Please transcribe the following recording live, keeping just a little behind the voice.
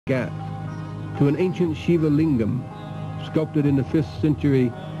gap to an ancient Shiva lingam sculpted in the 5th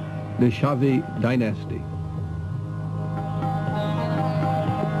century Nishavi dynasty.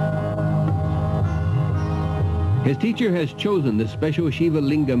 His teacher has chosen the special Shiva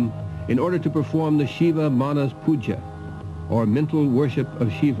lingam in order to perform the Shiva Manas Puja, or mental worship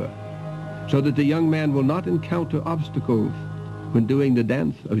of Shiva, so that the young man will not encounter obstacles when doing the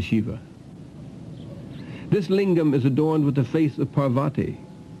dance of Shiva. This lingam is adorned with the face of Parvati,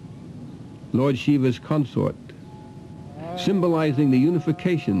 Lord Shiva's consort, symbolizing the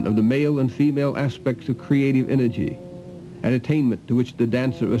unification of the male and female aspects of creative energy, an attainment to which the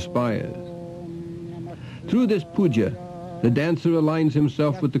dancer aspires. Through this puja, the dancer aligns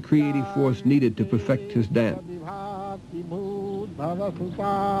himself with the creative force needed to perfect his dance.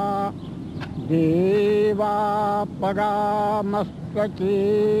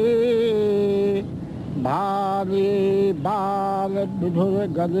 Bali bal bidhur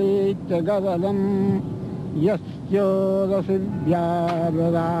galit gadalam yasya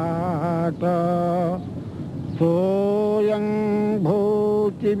rasidhyarata soyang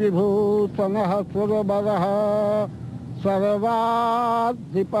bhuti vibhutanah surabaraha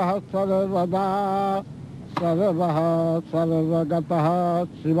sarvadipah sarvada sarvaha sarvagataha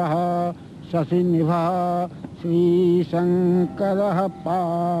Shivaha shasinibha Sri Shankaraha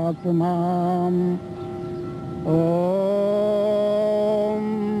patumam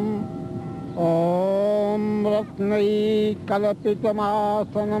Om Ratnai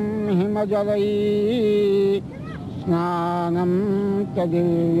Kalapitamasanam Himajalai Snanam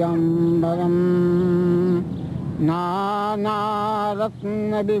Tadivyambaram Nana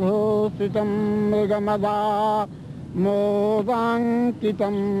Ratna Vibhusitam Mrigamada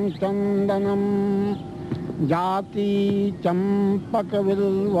Modankitam Chandanam Jati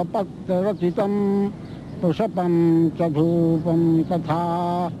Champakavilvapatratitam Pushapam Chadhupam Tatha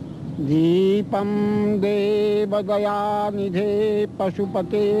Deepam Devadayanidhe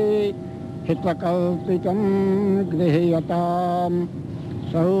Pashupate Hitakalpitam Grihayatam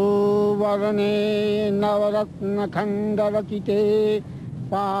Sauvarane Navaratna Khandarakite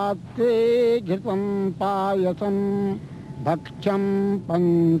Patre Ghitam Payasam Bhaksham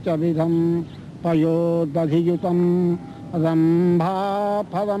Panchavidham Payodadhiyutam Rambha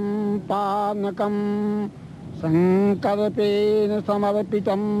Pharam Panakam Sankarpena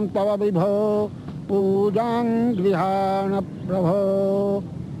Samarpitam Tava Vibho Pujang Grihana Prabho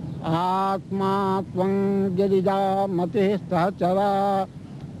Atma Tvang Gedija Matih Sahachara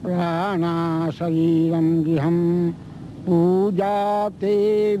Prana Shariram Griham Puja Te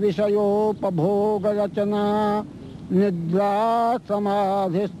Visayopabhoga Rachana Nidra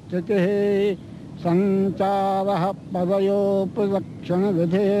Samadhisthite Sancharaha Padayo Pradakshana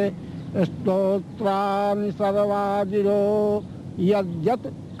Vidhe Stotrani Sarvajiro Yadyat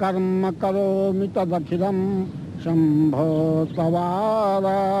Karma Karomi Tadakhiram Shambho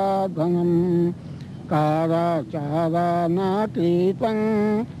Tavaradhanam Karacharana Kritam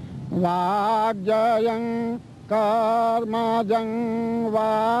Vajayang Karmajang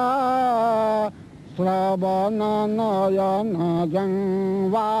Va Sravananayana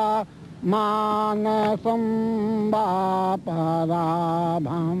Va Manasam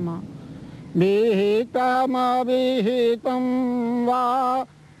Vaparabhama Vihitam Vihitam Va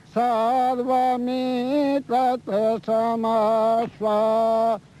Sarvamitat Samasva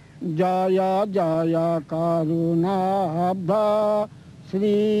Jaya Jaya Karunabha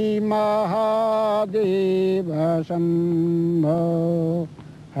Sri Mahadeva Shambho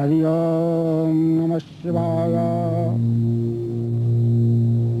Hari Om Namah Shivaya.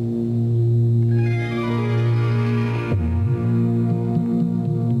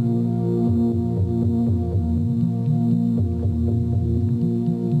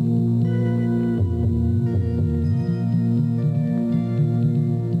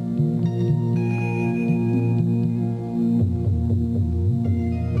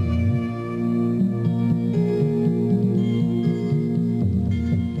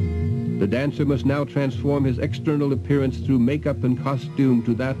 The dancer must now transform his external appearance through makeup and costume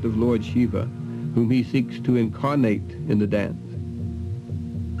to that of Lord Shiva, whom he seeks to incarnate in the dance.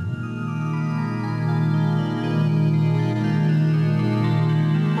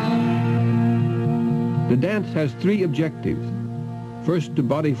 The dance has 3 objectives. First, to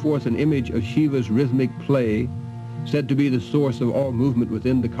body forth an image of Shiva's rhythmic play, said to be the source of all movement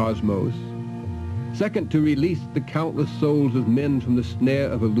within the cosmos. Second, to release the countless souls of men from the snare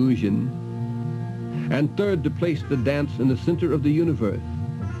of illusion. And third, to place the dance in the center of the universe,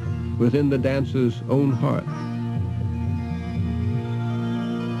 within the dancer's own heart.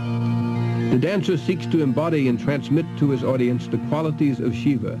 The dancer seeks to embody and transmit to his audience the qualities of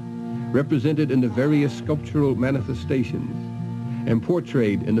Shiva, represented in the various sculptural manifestations, and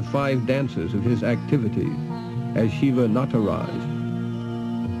portrayed in the 5 dances of his activities as Shiva Nataraj.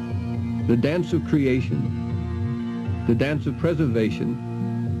 The dance of creation, the dance of preservation,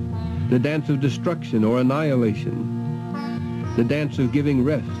 the dance of destruction or annihilation, the dance of giving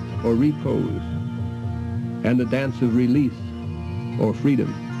rest or repose, and the dance of release or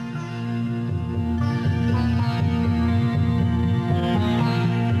freedom.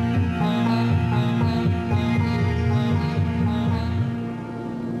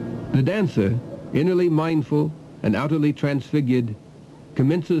 The dancer, innerly mindful and outwardly transfigured,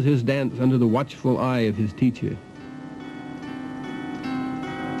 commences his dance under the watchful eye of his teacher.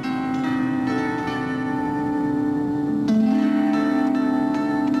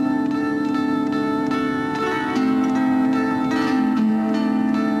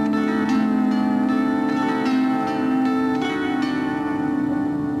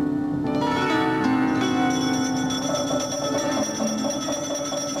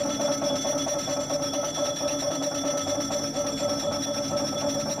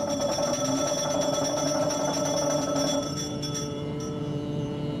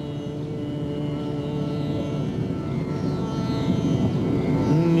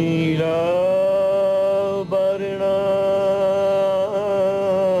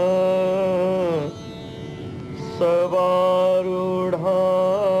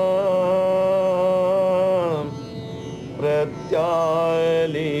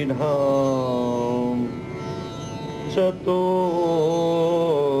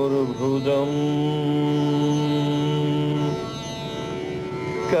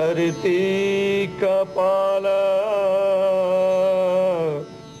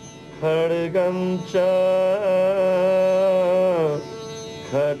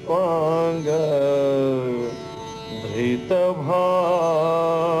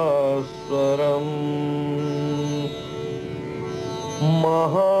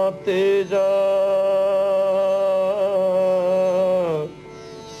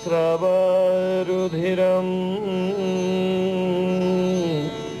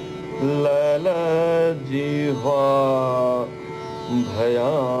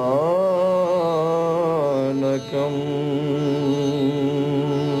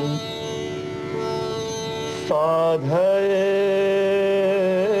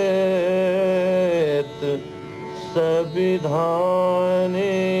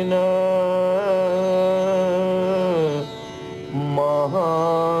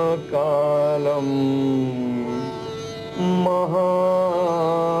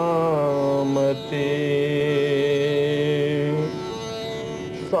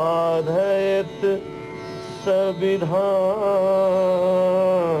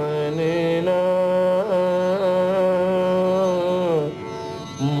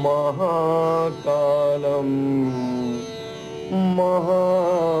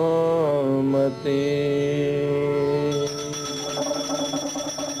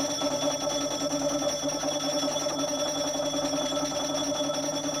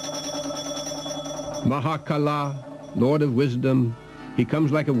 Maha, Lord of Wisdom, he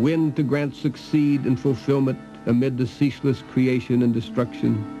comes like a wind to grant succeed and fulfillment amid the ceaseless creation and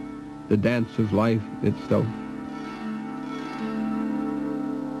destruction, the dance of life itself.